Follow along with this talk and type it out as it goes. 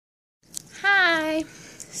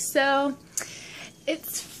So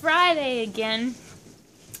it's Friday again.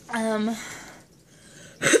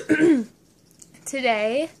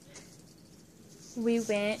 Today we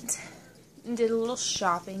went and did a little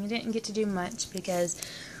shopping. We didn't get to do much because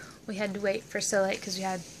we had to wait for so late because we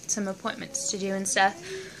had some appointments to do and stuff.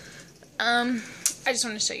 I just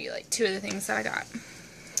want to show you like two of the things that I got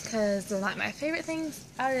because they're like my favorite things.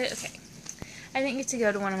 Okay, I didn't get to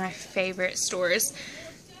go to one of my favorite stores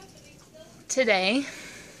today,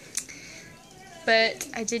 but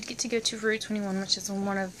I did get to go to Rue 21, which is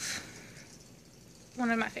one of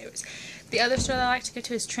my favorites. The other store that I like to go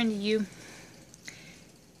to is Trendy U,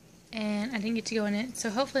 and I didn't get to go in it, so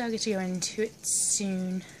hopefully I'll get to go into it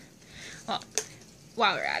soon. Well,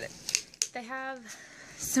 while we're at it, they have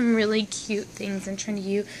some really cute things in Trendy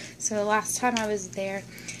U. So the last time I was there,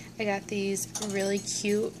 I got these really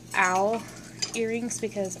cute owl earrings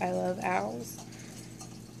because I love owls.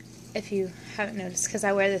 If you haven't noticed, because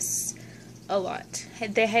I wear this a lot.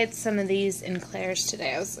 They had some of these in Claire's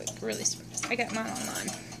today. I was like really surprised. I got mine online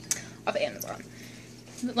off Amazon.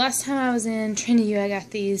 But last time I was in Trendy U, I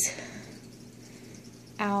got these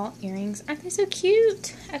owl earrings. Aren't they so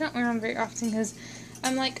cute? I don't wear them very often because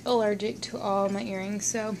I'm like allergic to all my earrings,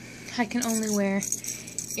 so I can only wear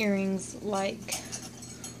earrings like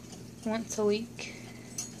once a week,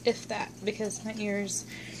 if that, because my ears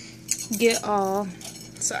get all,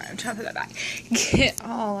 sorry, I'm trying to put that back, get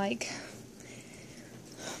all like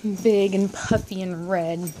big and puffy and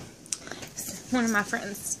red. One of my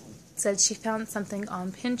friends said she found something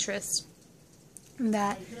on Pinterest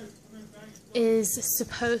that is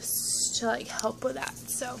supposed to like help with that,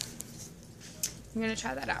 so I'm gonna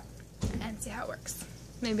try that out and see how it works.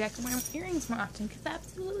 Maybe I can wear earrings more often because I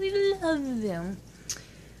absolutely love them.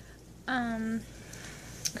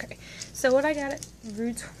 Okay, so what I got at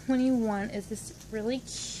Rue 21 is this really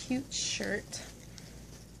cute shirt.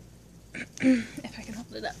 If I can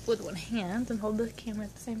hold it up with one hand and hold the camera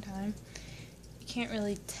at the same time. You can't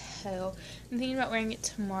really tell. I'm thinking about wearing it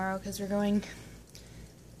tomorrow because we're going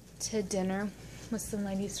to dinner with some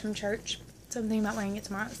ladies from church. So I'm thinking about wearing it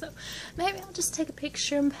tomorrow. So maybe I'll just take a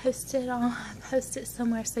picture and post it. I'll post it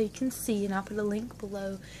somewhere so you can see, and I'll put a link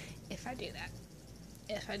below if I do that.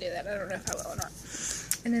 If I do that, I don't know if I will or not.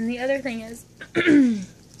 And then the other thing is,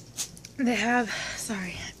 they have,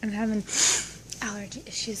 sorry, I'm having allergy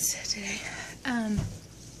issues today.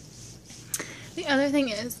 The other thing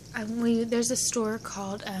is, there's a store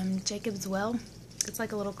called Jacob's Well. It's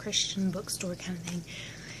like a little Christian bookstore kind of thing.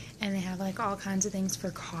 And they have like all kinds of things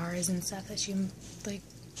for cars and stuff that you, like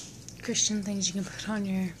Christian things you can put on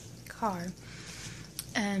your car.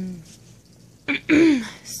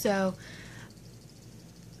 So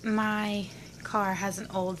my car has an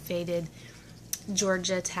old faded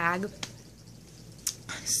Georgia tag.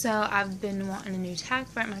 So I've been wanting a new tag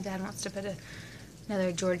for it. My dad wants to put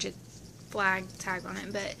another Georgia flag tag on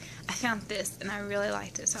it, but I found this and I really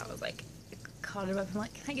liked it, so I was like, called him up and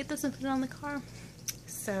like, can I get this and put it on the car?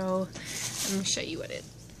 So let me show you it.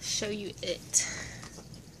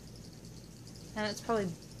 And it's probably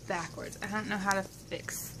backwards. I don't know how to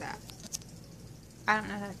fix that.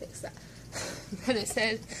 But it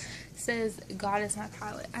says God is my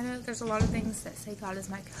pilot. I know there's a lot of things that say God is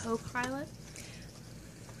my co-pilot,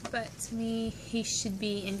 but to me, he should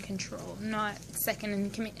be in control, not second in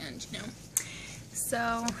command, you know.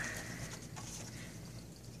 So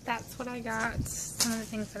that's what I got. Some of the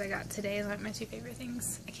things that I got today are like my two favorite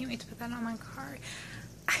things. I can't wait to put that on my car.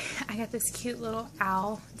 I got this cute little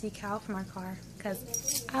owl decal for my car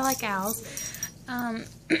because I like owls. I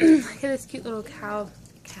got this cute little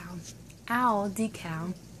owl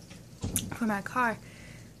decal for my car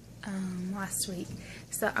last week.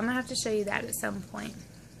 So I'm gonna have to show you that at some point.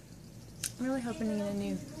 I'm really hoping to get a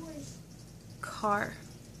new car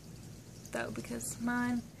though, because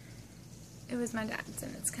mine, it was my dad's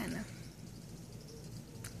and it's kind of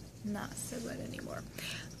not so good anymore.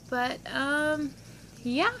 But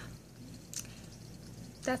yeah,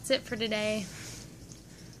 that's it for today.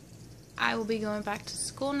 I will be going back to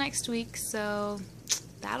school next week, so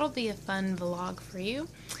that'll be a fun vlog for you.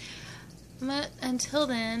 But until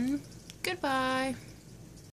then, goodbye.